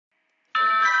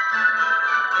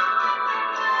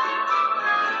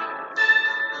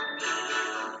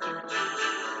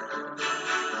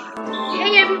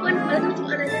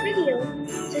another video.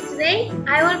 So today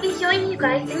I will be showing you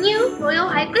guys the new Royale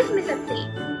High Christmas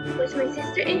update with my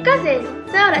sister and cousin.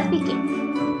 So let's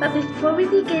begin. But before we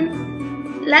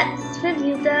begin, let's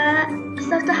review the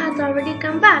stuff that has already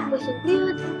come back, which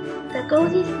includes the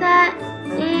cozy set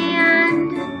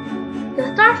and the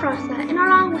Starfrost set, and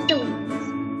along with the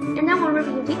wings. And then we'll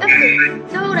review the update.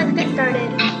 So let's get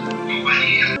started.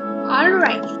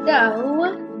 Alright, so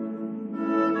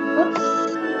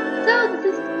this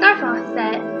is Starfrost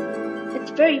set.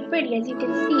 It's very pretty, as you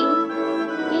can see,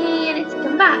 and it's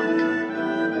come back.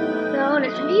 So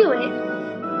let's review it.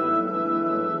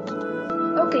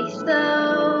 Okay, so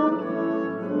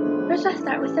first let's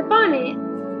start with the bonnet.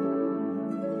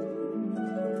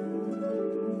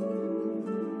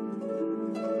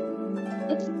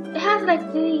 It has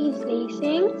like these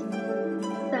lacings,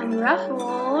 some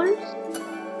ruffles,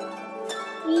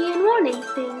 and more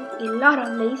lacing, a lot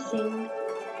of lacing.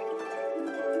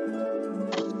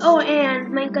 Oh,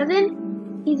 and my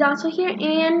cousin, he's also here,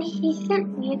 and he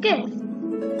sent me a gift.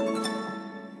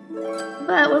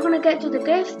 But we're gonna get to the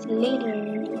gifts later.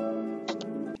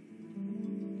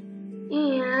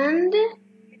 And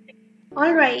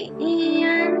alright,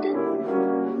 and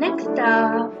next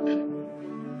up,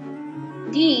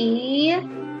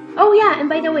 oh yeah, and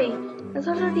by the way, there's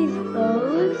also these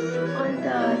bows on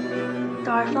the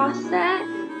Starfrost set.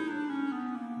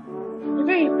 They're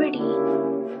very pretty.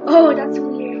 Oh, that's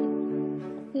weird.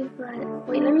 But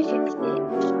wait, let me fix it.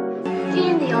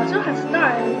 And they also have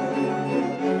stars.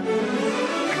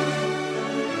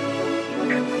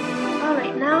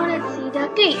 Alright, now let's see the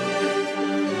cake.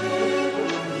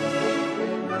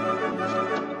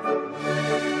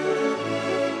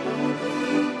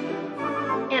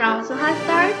 It also has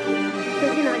stars,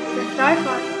 because you know it's the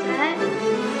Starfrost set.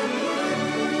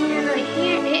 And right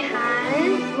here it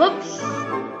has, whoops,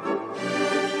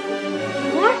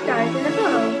 more stars in a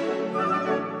bow.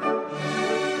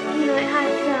 You know, it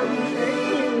has some fur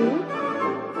too.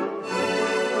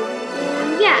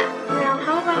 And yeah, now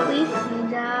how about we see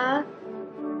the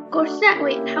corset?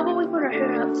 Wait, how about we put our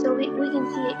hair up so we can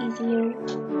see it easier?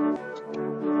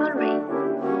 Alright,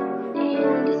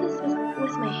 and this is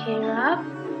with my hair up.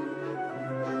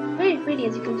 Very pretty,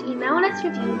 as you can see. Now let's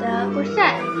review the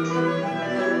corset.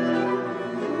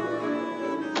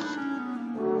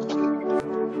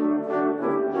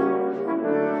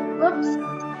 Whoops.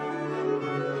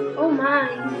 Oh my.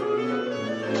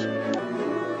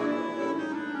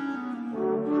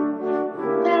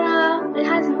 Ta-da! It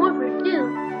has more fur too.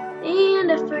 And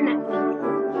a fur necklace.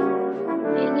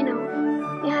 And you know,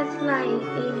 it has like a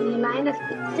line that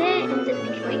fits it, and this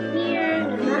is right here,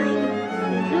 the line,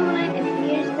 the blue line, and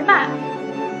here's the back.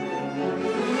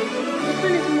 This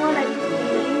one is more like the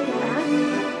back.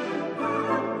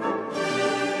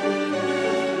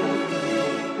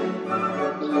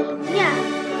 Yeah.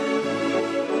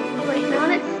 Alright, now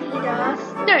let's see the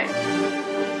skirt.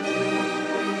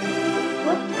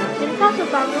 Whoops, it's also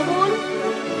bubble.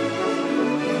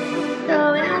 So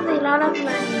it has a lot of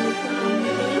like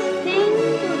lacing,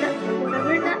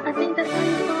 whatever that, I think that's what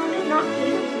you call it. Not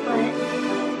lace, but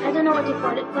I don't know what you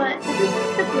call it. But this is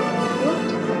the blue,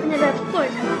 and it of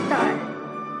course has a star.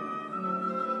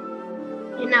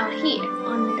 And now here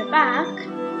on the back,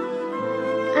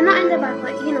 not in the back,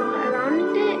 but you know,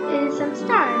 around it is some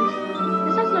stars.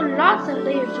 There's also lots of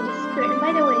layers to the skirt. And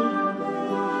by the way,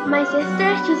 my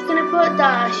sister, she's gonna put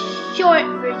the short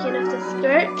version of the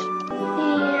skirt.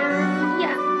 And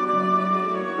yeah.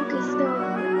 Okay, so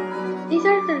these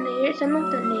are the layers, some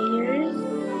of the layers.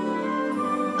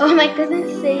 Oh, my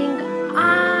cousin's saying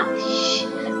ah, shh.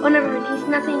 Oh, never mind, he's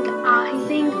not saying ah, he's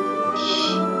saying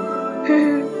shh.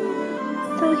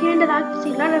 So here in the back, you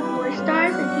see a lot of more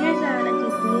stars, and here's like a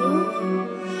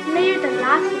blue layer, the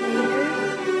last layer.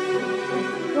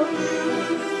 Oops.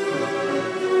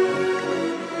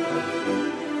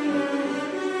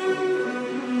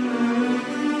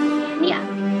 And yeah,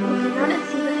 now let's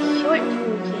see the short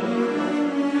version.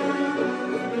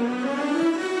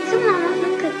 This one almost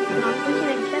looks like the long version,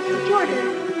 except it's shorter.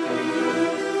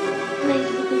 And as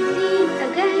you can see,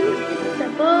 again, it's the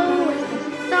bow with the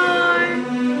star.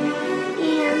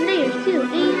 And layers too,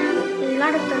 and a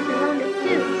lot of stuff around it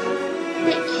too.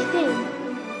 Stitched in.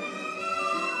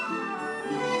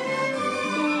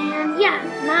 And yeah,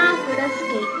 now for the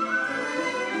skate.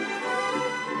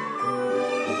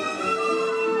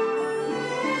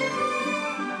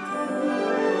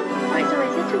 Alright, so my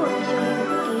sister will be showing the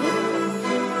skate.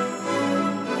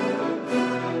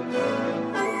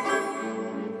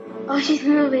 Oh, she's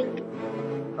moving.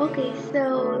 Okay, so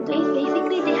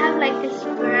basically they have like this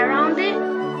fur around it.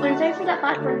 When sorry for that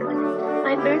part when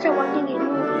my parents are watching a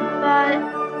movie, but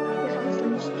this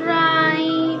one's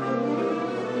stripe.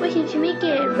 Wait, if you make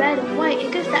it red and white,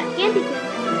 it gives that candy cane.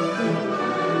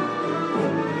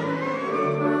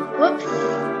 Whoops.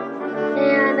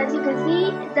 And as you can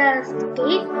see, the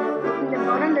skate in the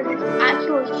bottom, the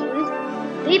actual shoes,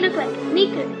 they look like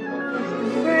sneakers. There's some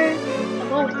fur, a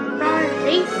bow with some stars,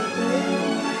 lace,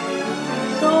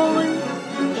 sole, and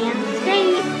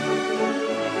skate.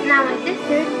 Now my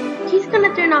sister, she's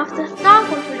gonna turn off the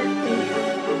stopwatch for the skate.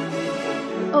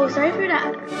 Oh, sorry for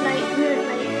that weird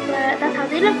light, but that's how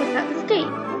they look without the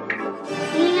skate.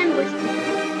 And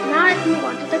now let's move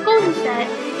on to the cozy set.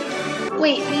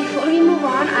 Wait, before we move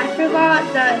on, I forgot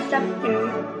the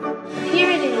scepter. Here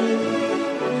it is.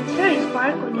 It's very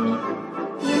sparkly.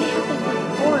 And it has like an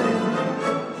orb.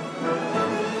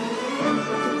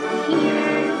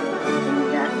 Here,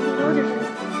 and there's a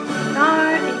star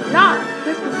and a lot of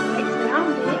Christmas lights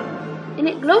around it. And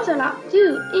it glows a lot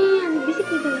too. And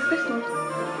basically there's Christmas.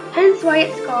 Hence why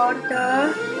it's called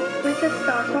the Princess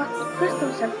Starfrost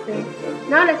Crystal Scepter.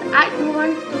 Now let's move on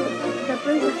to the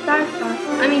Princess Starfrost.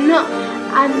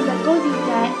 The cozy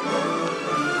set.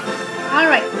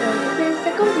 Alright, so this is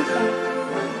the cozy set.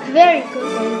 Very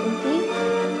cozy, as you can see.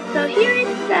 So here is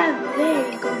the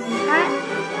very cozy hat.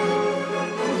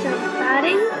 Some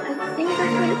padding, I think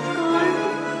that's what it's called.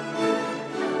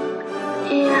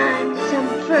 And some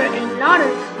fur, a lot of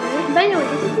fur. By the way,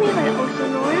 this is made by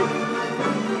Oceanor.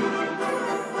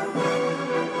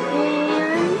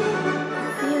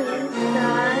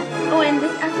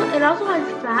 It also has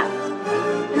flaps,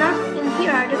 and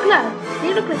here are the gloves.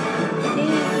 They look like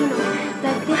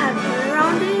they have fur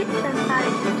around it, some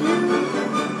padding too,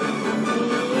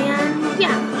 and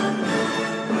yeah.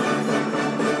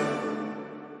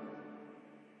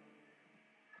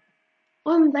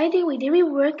 By the way, they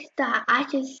reworked the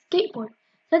Ashes skateboard,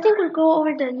 so I think we'll go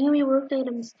over the new reworked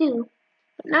items too.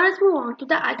 But now let's move on to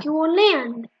the actual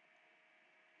land.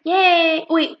 Yay!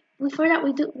 Wait, before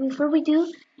we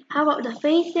do. How about the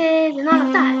faces and all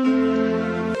of that?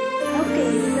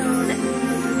 Okay, so let's do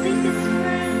the faces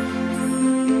first.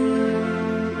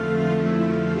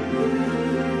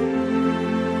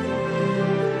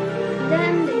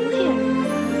 Then the new hair.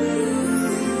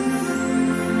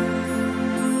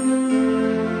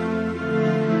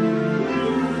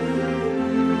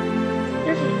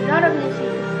 There's a lot of new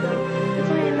faces though. That's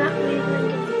why I'm not really going to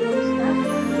get the new stuff.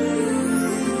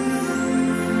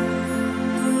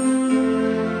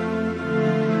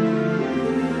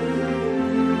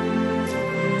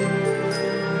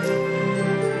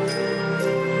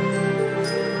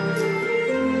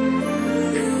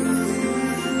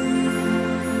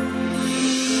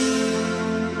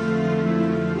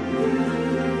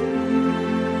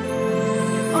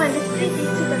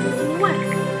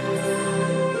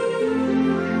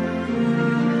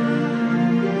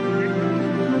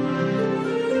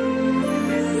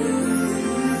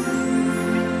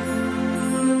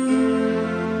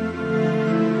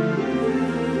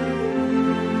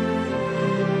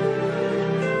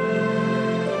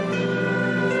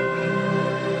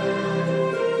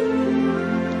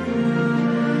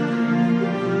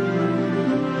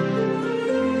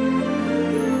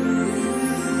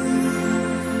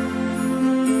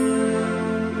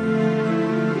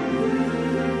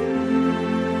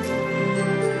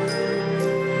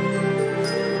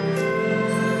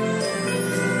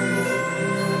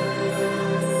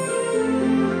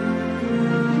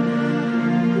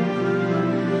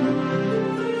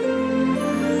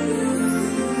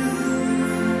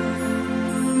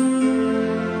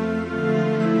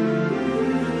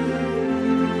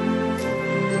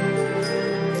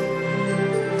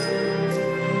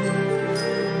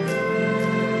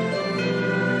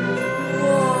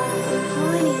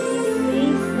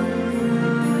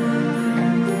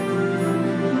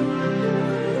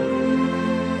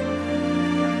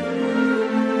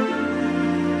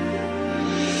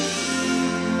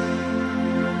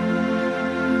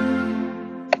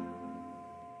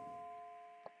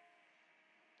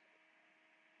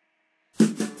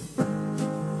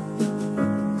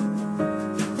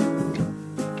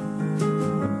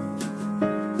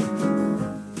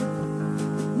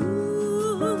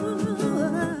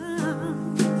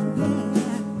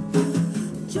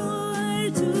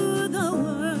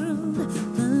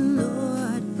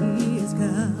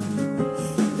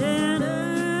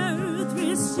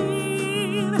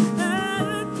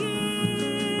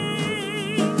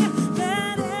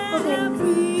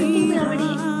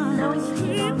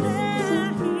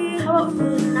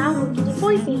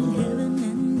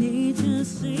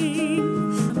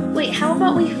 Wait, how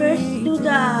about we first do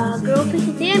the girl faces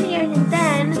and hair, and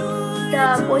then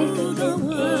the boy faces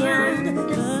and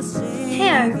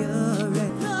hair.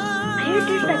 here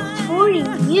there's like 40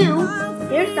 new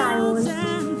hairstyles.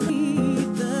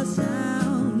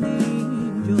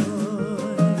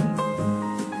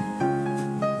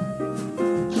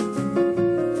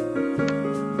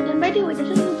 And by the way, this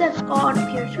is the God of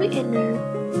your sweetener.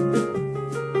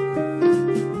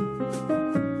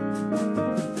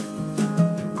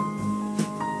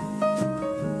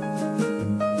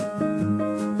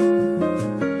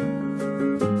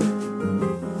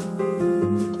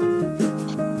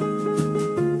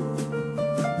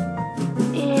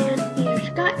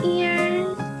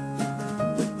 Ears.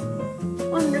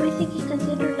 Well, basically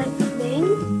considered like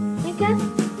things, I guess.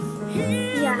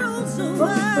 Yeah.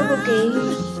 Purple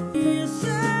games.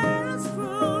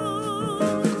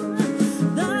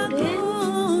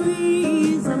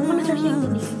 I'm gonna start saying the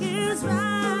names.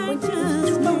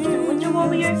 Winter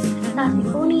Warrior, Sassy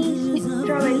Pony,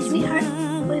 Strawberry Sweetheart,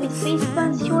 Wavy Space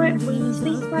Bun Short, Wavy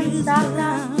Space Bun, Saga,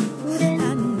 Wooden,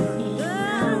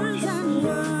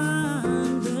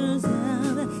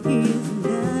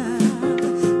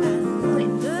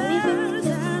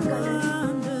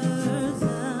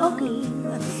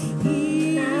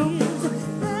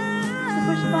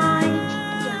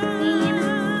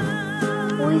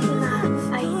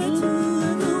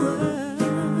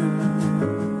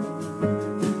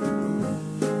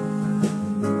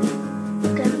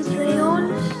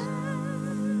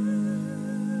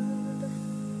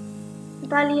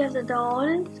 Valley of the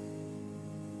Dolls,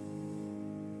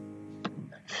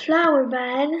 Flower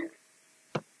Bed,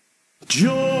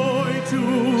 Joy to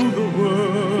the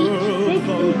world,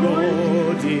 the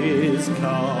Lord is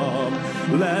come.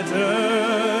 Let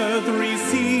earth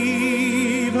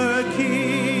receive her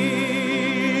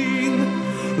King.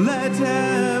 Let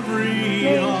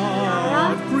every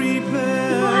heart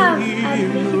prepare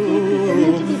him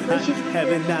room. And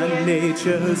heaven and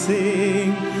nature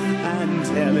sing. And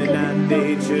heaven and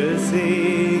nature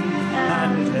sing.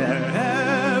 And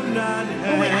heaven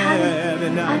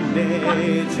and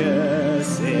nature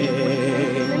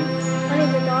sing.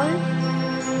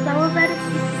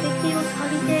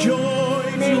 Joy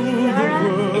to the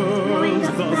world,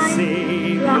 the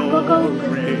Savior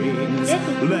reigns.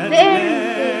 Let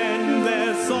men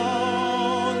their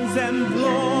songs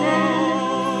employ,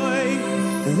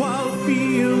 while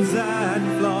fields and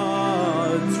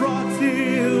floods, rocks,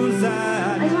 hills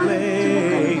and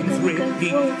plains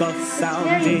repeat the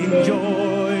sounding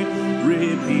joy.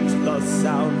 Repeat the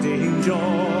sounding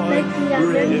joy.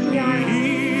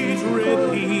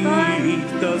 Repeat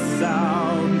the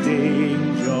sounding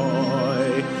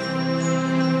joy.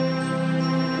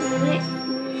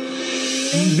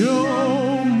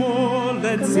 No more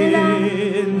let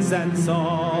sins and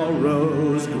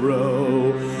sorrows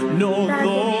grow. No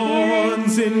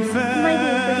thorns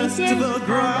infest the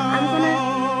ground.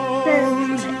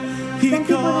 He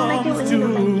comes to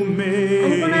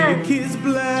make his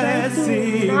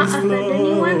blessings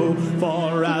flow.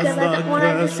 For as the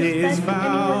curse is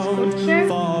found,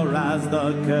 for as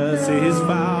the curse is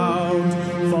found,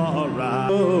 for as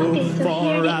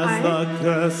the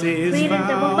curse is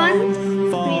found,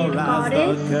 for as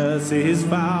the curse is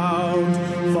found,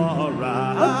 for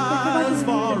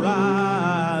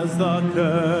as the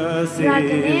curse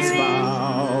is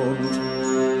found.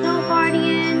 Snow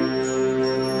Guardian,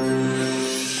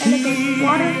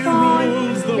 Waterfall,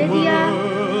 Lydia,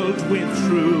 with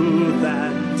truth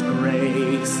and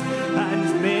grace, and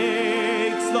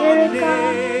makes the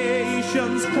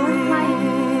nations prove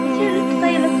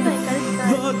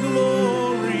the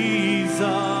glories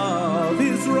of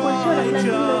his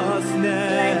righteousness,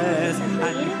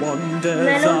 and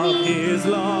wonders of his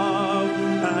love,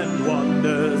 and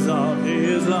wonders of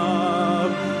his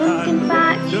love, and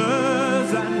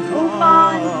wonders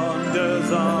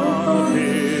of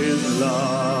his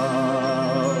love.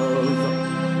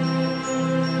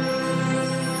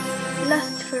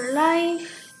 Lust for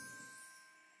Life.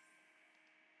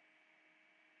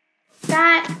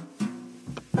 That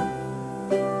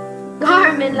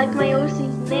garment, like my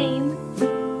OC's name.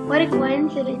 What a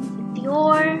coincidence.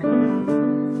 Dior.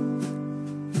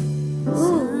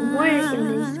 Ooh, more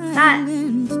evidence. That.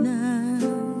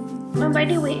 And by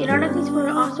the way, a lot of these were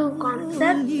also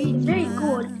concepts, which is very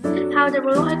cool. How the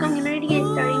Royale High community is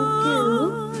starting to,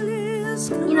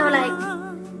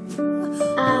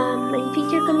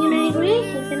 feature community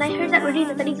creations. And I heard that already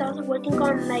that he's also working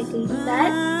on like a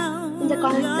set, and the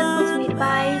concept was made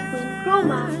by Queen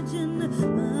Chroma.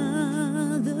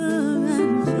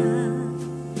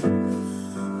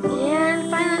 And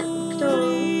finally, so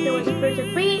there was Birds of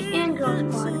Prey and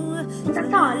Girl Squad.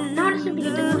 That's all. Now let's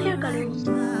review the new hair colors.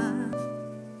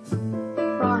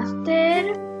 Frosted,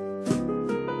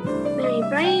 Very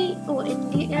Bright. Oh,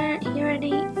 and here I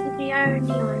fire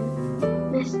neon.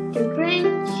 Mr.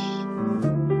 Grinch,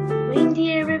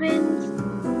 reindeer ribbons.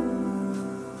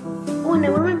 Oh, and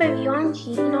a woman by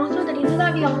Bianchi. And also, did you know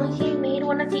that Bianchi made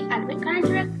one of the advent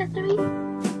calendar accessories?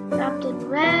 Wrapped in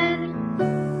red.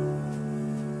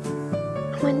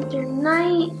 Winter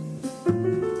night.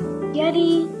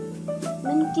 Yeti.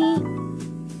 Minty.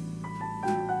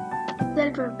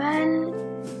 Silver bell.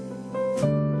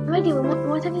 Already,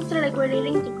 what have you started like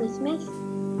relating to Christmas?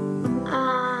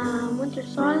 Winter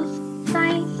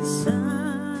solstice.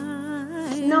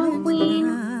 Snow queen.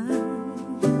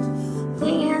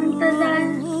 Santa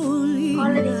dance.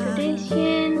 Holiday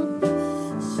tradition.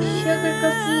 Sugar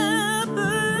cookie.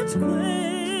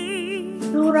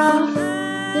 Rudolph.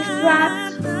 Gift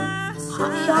wraps.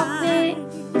 Hot chocolate.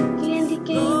 Candy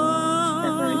cane.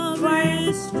 Peppermint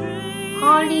twice.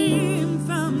 Holly.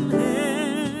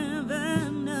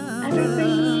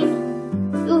 Evergreen.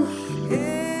 Oof.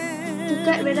 To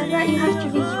get rid of that, you have to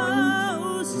rejoin.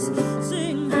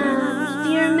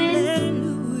 Spearmint.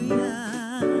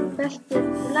 Festive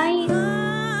light.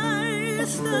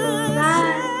 Festive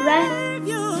rest.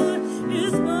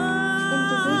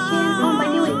 Indivision. Oh, by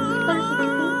the way, these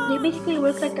colors, they basically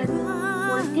work like a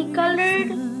multicolored,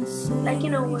 like, you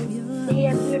know, where they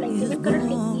appear like different colors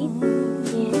like these.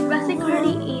 And classic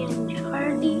hardy and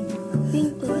hardy.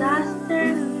 Pink disaster.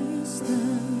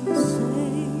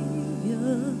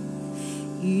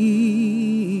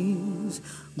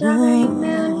 Strawberry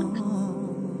milk,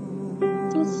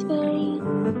 tooth fairy,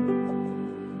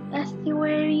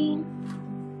 estuary,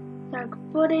 dark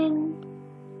pudding,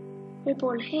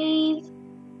 purple haze,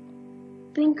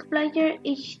 pink blighter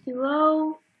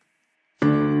H2O,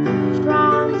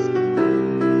 frost,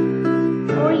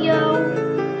 Oreo,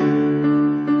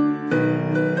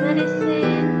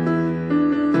 medicine,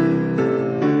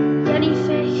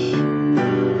 jellyfish,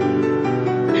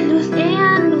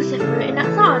 and Lucifer, and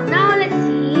that's all. Now let's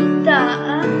see the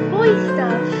boy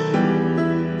stuff.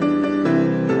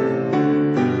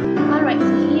 Alright,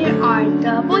 so here are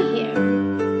the boy hair.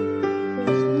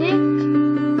 There's Nick.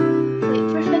 Wait,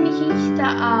 first let me change the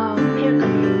hair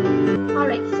color.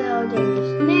 Alright, so there's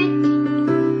Nick,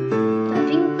 the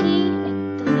Vinky, like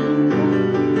the name.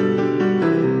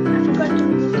 I forgot to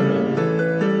remove the name.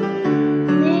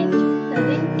 Nick, the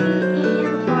Vinky,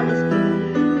 and Flawless Baby.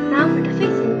 Now for the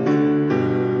faces.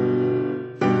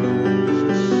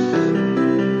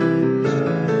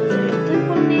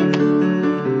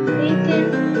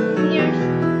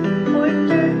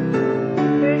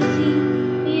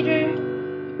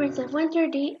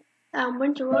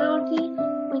 Winter royalty,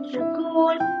 winter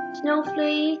gold,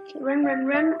 snowflake, run, run,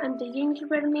 run, and the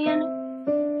gingerbread man,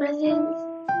 presents,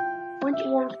 winter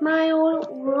warm smile,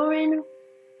 roaring,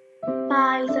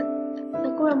 by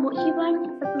Sakura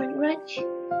Mochiban, Peppermint Rich,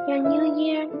 Your New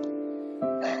Year,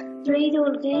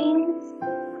 Radio Games,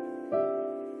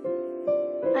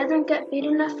 I don't get paid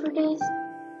enough for this,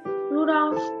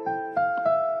 Rudolph,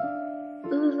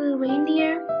 Uvu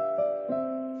Reindeer,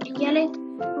 Yell It,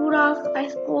 Rudolph,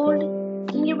 Ice Cold,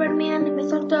 Gingerbread Man,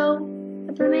 Mistletoe,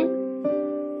 Peppermint,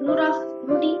 Rudolph,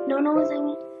 Rudy,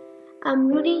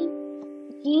 Rudy,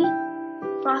 G,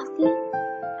 Frosty,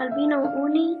 Albino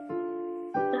Uni,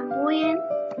 Flamboyant,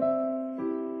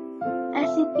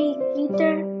 SCP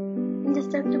Glitter,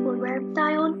 Indestructible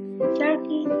Reptile,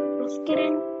 Sharky, Miss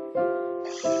Kitten,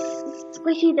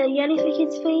 Squishy the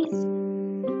Jellyfish's face,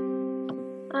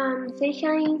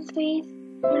 Fayshine's face,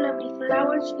 Your Lovely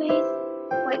Flower's face,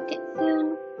 White Kitsune,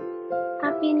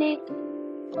 Happy Nick.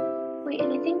 Wait,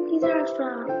 and I think these are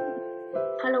from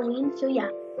Halloween, so yeah.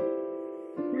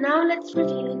 Now let's see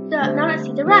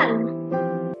the rhyme.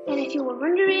 And if you were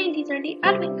wondering, these are the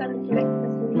advent calendar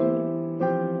accessories.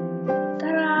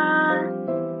 Ta-da!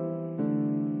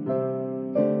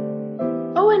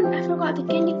 Oh, and I forgot the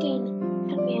candy cane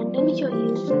headband. Let me show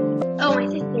you. Oh, my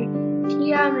sister.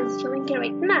 She is showing it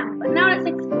right now. But now let's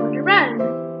explore the run.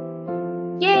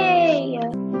 Yay!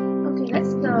 Okay,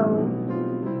 let's go.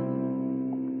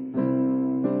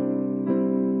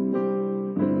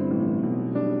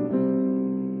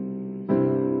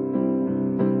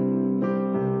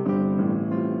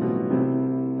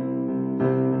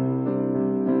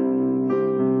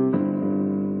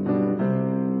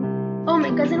 Oh,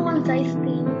 my cousin wants ice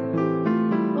cream.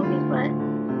 Okay, but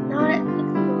now let's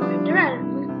explore the run.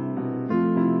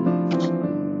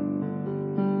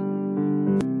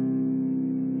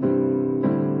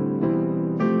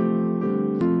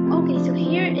 Okay, so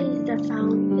here is the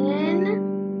fountain.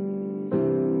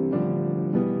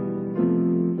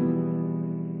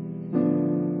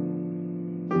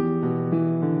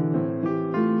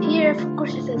 Here, of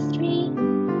course, is a tree.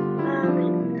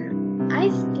 And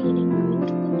ice skating rink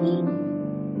thingy.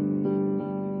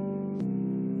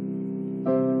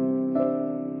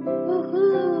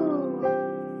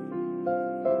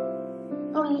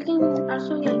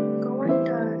 also like go on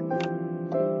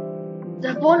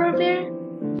the polar bear.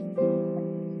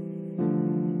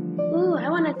 Ooh, I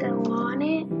wanna go on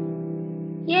it.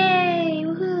 Yay!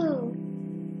 Woohoo!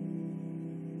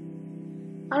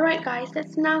 Alright guys,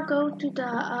 let's now go to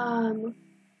the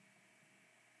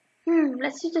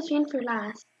let's do the train for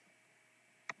last.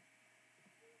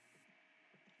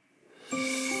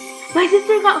 My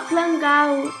sister got flung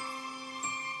out.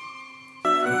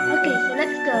 Okay, so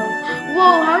let's go.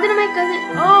 Whoa, how did my cousin...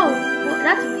 Oh, well,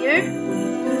 that's weird.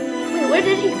 Wait, where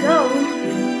did he go?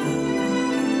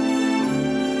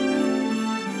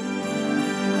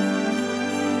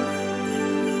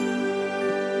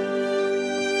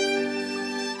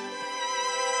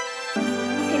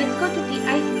 Okay, let's go to the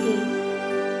ice skate.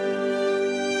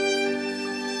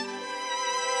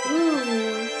 Ooh.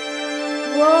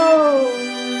 Whoa.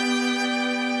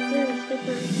 This is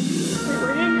different. Wait,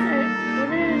 where did we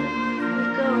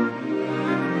go?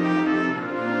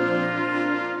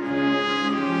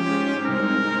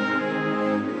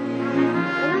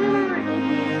 I don't remember if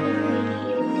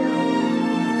we go.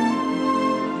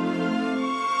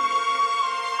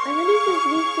 I believe this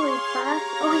leads to a path.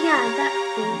 Oh yeah, that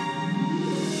thing.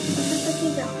 I'm just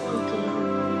looking the whole game.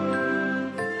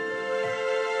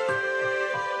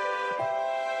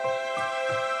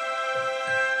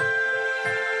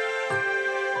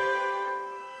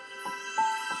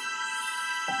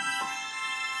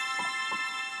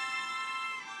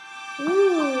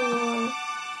 Ooh.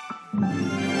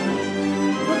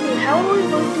 Okay, how are we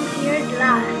going to hear it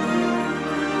last?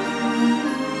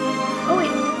 Oh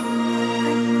wait,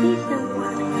 I see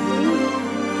someone.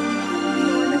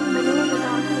 No, never mind, it was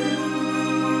without her.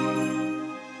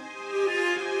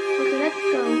 Okay, let's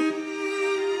go.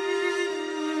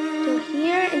 So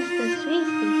here is the train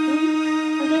station.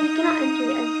 Again, you cannot enter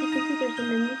it. As you can see, there's an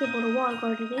invisible wall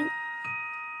guarding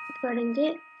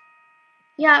it.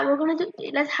 Yeah, we're gonna do.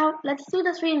 Let's do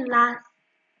the train last.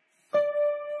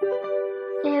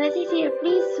 And let's see here.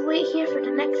 Please wait here for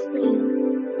the next train.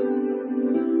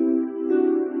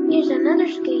 Here's another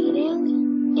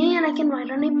skating, and I can ride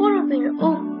on a polar bear.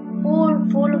 Oh, poor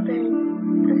polar bear!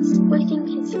 I'm squishing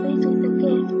his face with the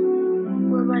gift,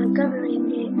 or while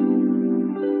covering it.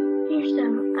 Here's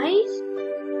some ice,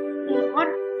 a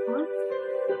waterfall,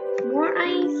 more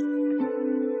ice,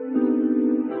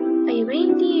 a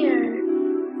reindeer.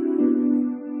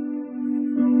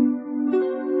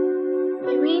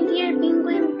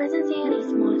 Penguin, presents and a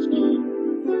small tree,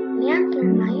 lantern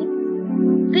light.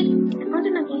 Click the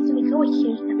fountain again so we go.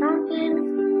 Here's the fountain,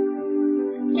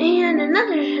 and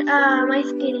another ice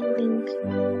skating rink.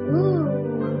 Ooh.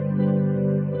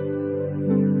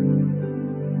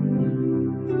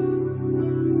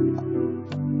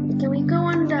 Can we go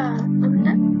on the?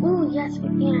 Ooh, yes we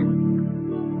can.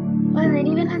 Oh, and it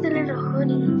even has a little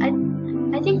hoodie.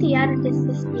 I think they added this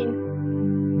year.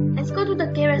 Let's go to the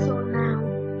carousel now.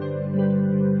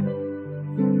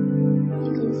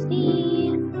 You can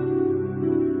see.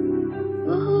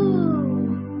 Woohoo!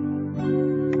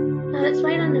 Now let's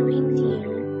ride on the reindeer.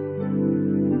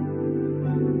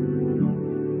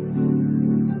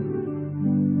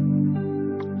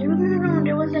 I remember when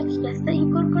there was like yes that you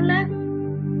could collect.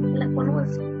 Like one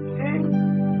was there.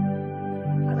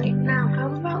 Alright, now how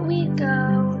about we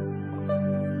go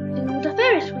to the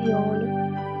Ferris wheel?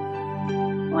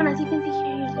 Well, as you can see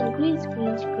here, here's the green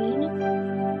screen.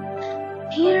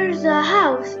 Here's a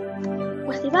house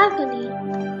with a balcony.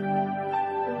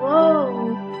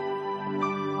 Whoa.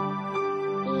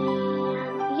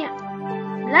 And yeah,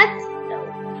 let's go.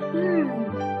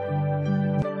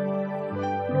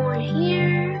 More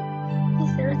here. This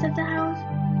is the rest of the house.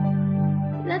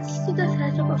 Let's do the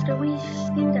setup after we've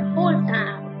seen the whole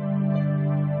town.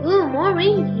 Ooh, more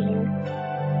reindeer.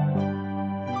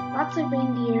 Lots of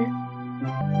reindeer.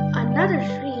 Another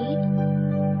tree.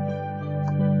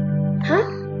 Huh?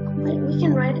 Wait, we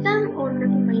can write it down? Oh, never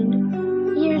mind.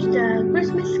 Here's the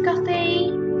Christmas cafe.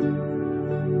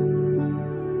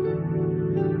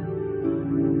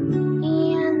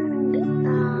 And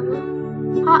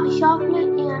hot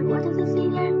chocolate and what does it say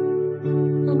there?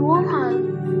 And warm hug.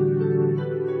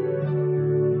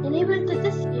 And even to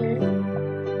this here.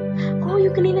 Oh,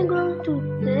 you can even go to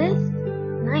this.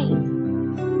 Nice.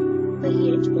 But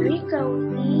here it's very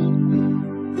cozy.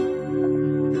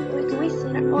 Wait, can we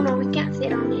sit on? Oh no, we can't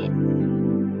sit on it.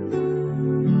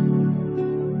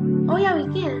 Oh yeah, we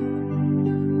can.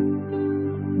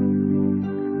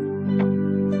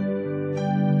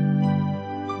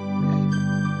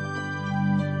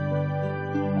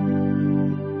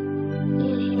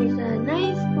 And here's a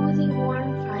nice, cozy,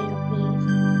 warm fireplace.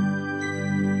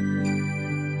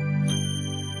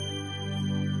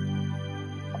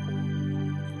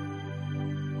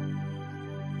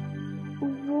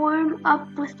 up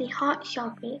with the hot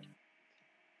chocolate.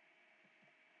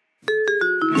 See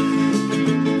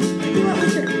what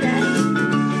was it said?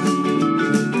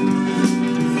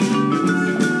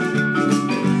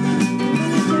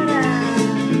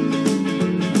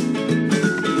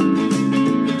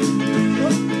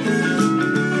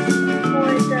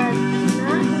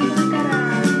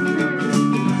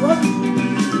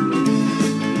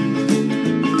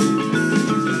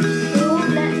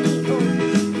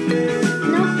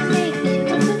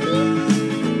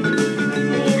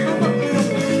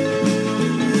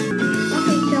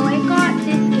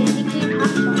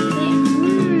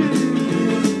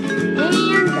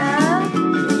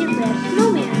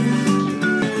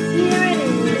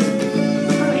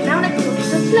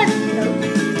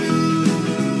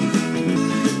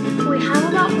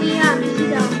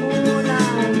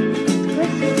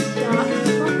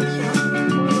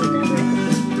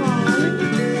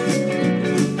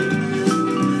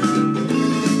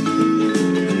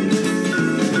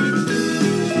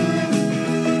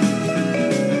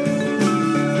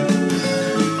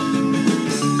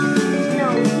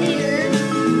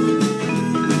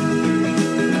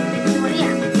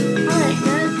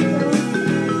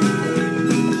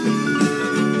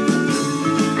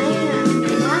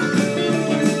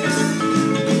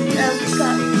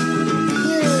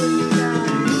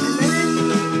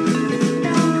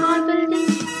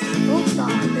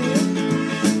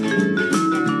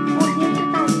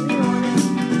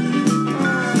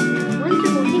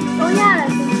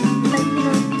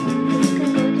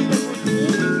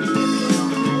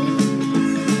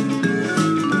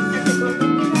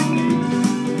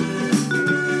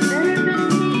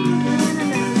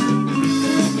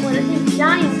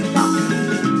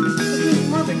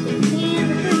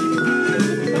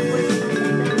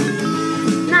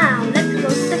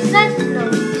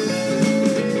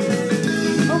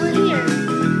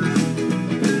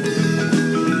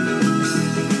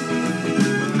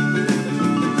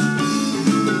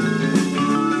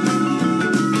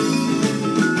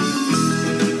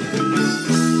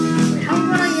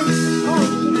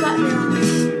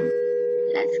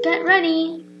 Get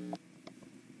ready.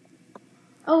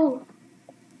 Oh.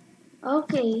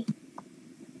 Okay.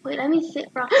 Wait, let me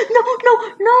sit for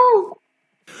No!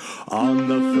 On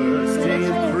the first day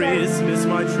of Christmas,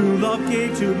 my true love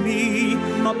gave to me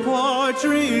a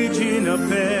partridge in a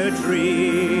pear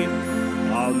tree.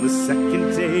 On the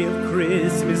second day of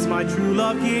Christmas, my true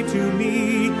love gave to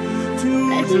me two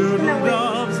turtle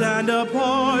doves and a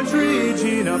partridge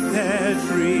in a pear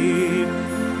tree.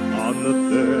 On the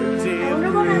third day of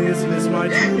Christmas, my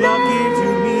true love gave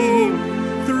to me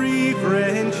three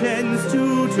French hens,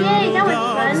 two turtle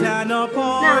doves, and a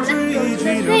partridge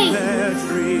in a pear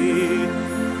tree.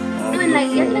 On the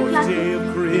fourth day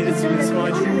of Christmas, my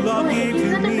true love gave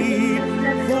to me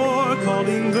four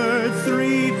calling birds,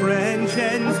 three French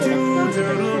hens, two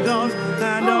turtle doves,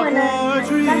 and a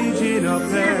partridge in a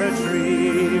pear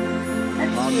tree.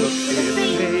 On the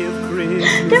fifth day of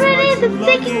Christmas, my true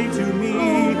love gave to me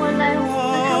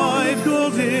five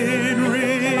golden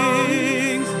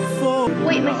rings, four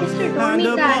Wait, my sister told me and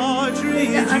a that partridge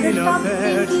the other in a stop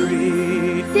pear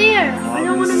tree. There, I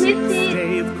don't want to miss it.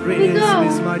 Day of Here we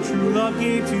Christmas, go. my true love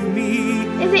gave to me.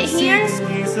 Is it here? 6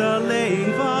 geese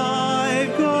a-laying,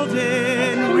 5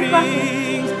 golden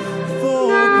rings,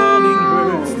 4 calling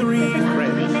birds, 3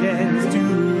 French hens,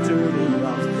 2 turtle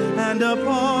doves, and a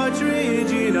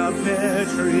partridge in a pear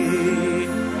tree.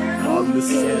 On the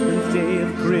 7th day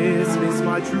of Christmas,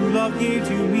 my true love gave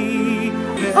to me.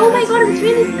 Oh my God, it's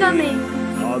really coming.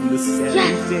 On the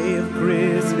 7th day of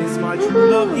Christmas, my true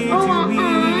love gave to me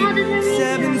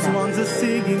 7 swans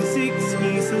a-singing, 6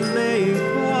 geese a-laying,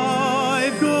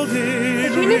 5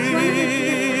 golden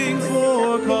rings,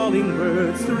 4 calling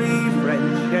birds, 3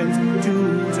 French hens,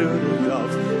 2 turtle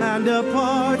doves, and a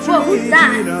partridge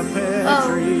in a pear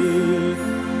tree.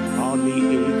 On the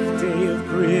 8th day of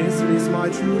Christmas, my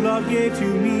true love gave to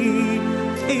me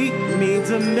 8 maids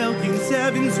a-milking,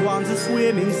 7 swans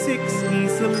a-swimming, 6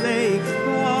 geese a-laying,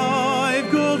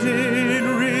 5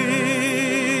 golden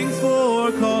rings,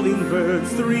 4 calling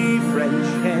birds, 3 French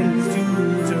hens,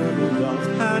 2 turtle doves,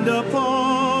 and a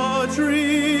partridge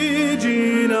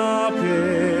in a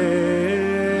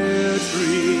pear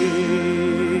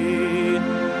tree.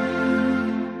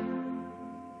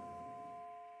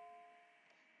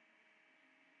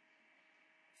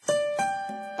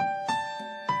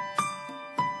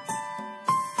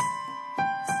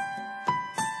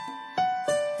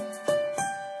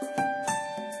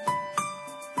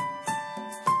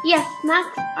 Yes,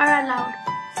 snacks are allowed.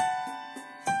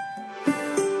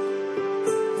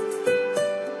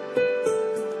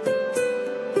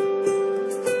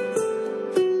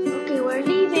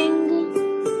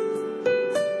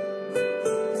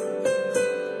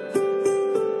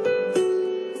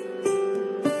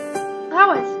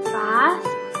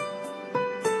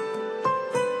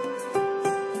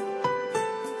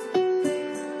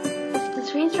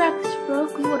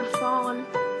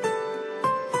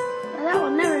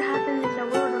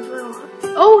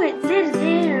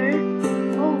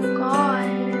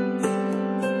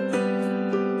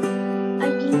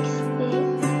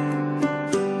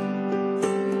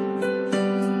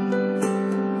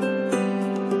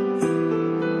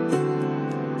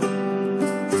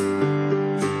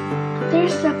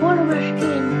 there's the photo brush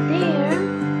in there,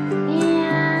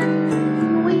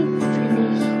 and we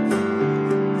finished.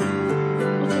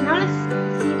 Okay, now let's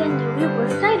see the new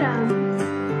reworked item.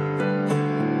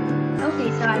 Okay,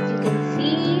 so as you can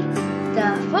see, the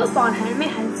football helmet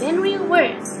has been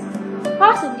reworked,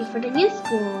 possibly for the new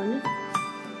school.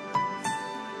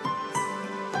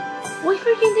 Which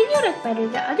version did you like better,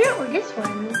 the other or this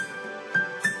one?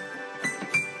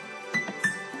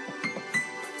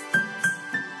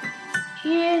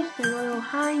 Here's the Royale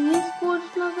High New School's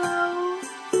logo,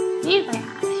 made by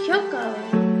Shoko.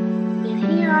 And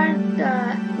here are the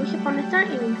Wish Upon a Star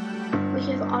earrings, which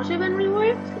have also been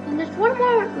reworked. And there's one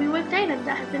more reworked item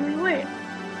that has been reworked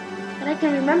that I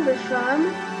can remember from,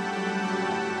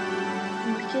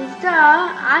 which is the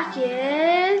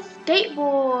Ashes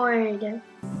skateboard.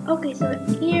 Okay, so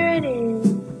here it is.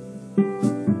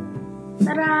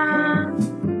 Ta-da!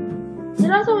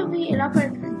 There also will be a lot for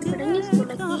the new school,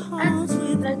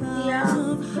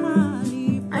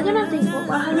 I don't know if the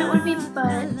football helmet would be,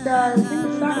 but the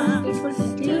star on skateboard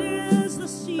would be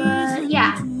too. But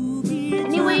yeah.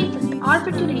 Anyway, that's all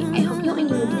for today. I hope you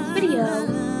enjoyed this video.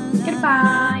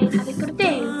 Goodbye and have a good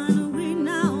day.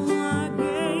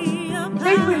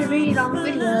 Sorry for a very long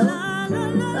video.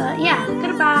 But yeah,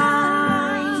 goodbye.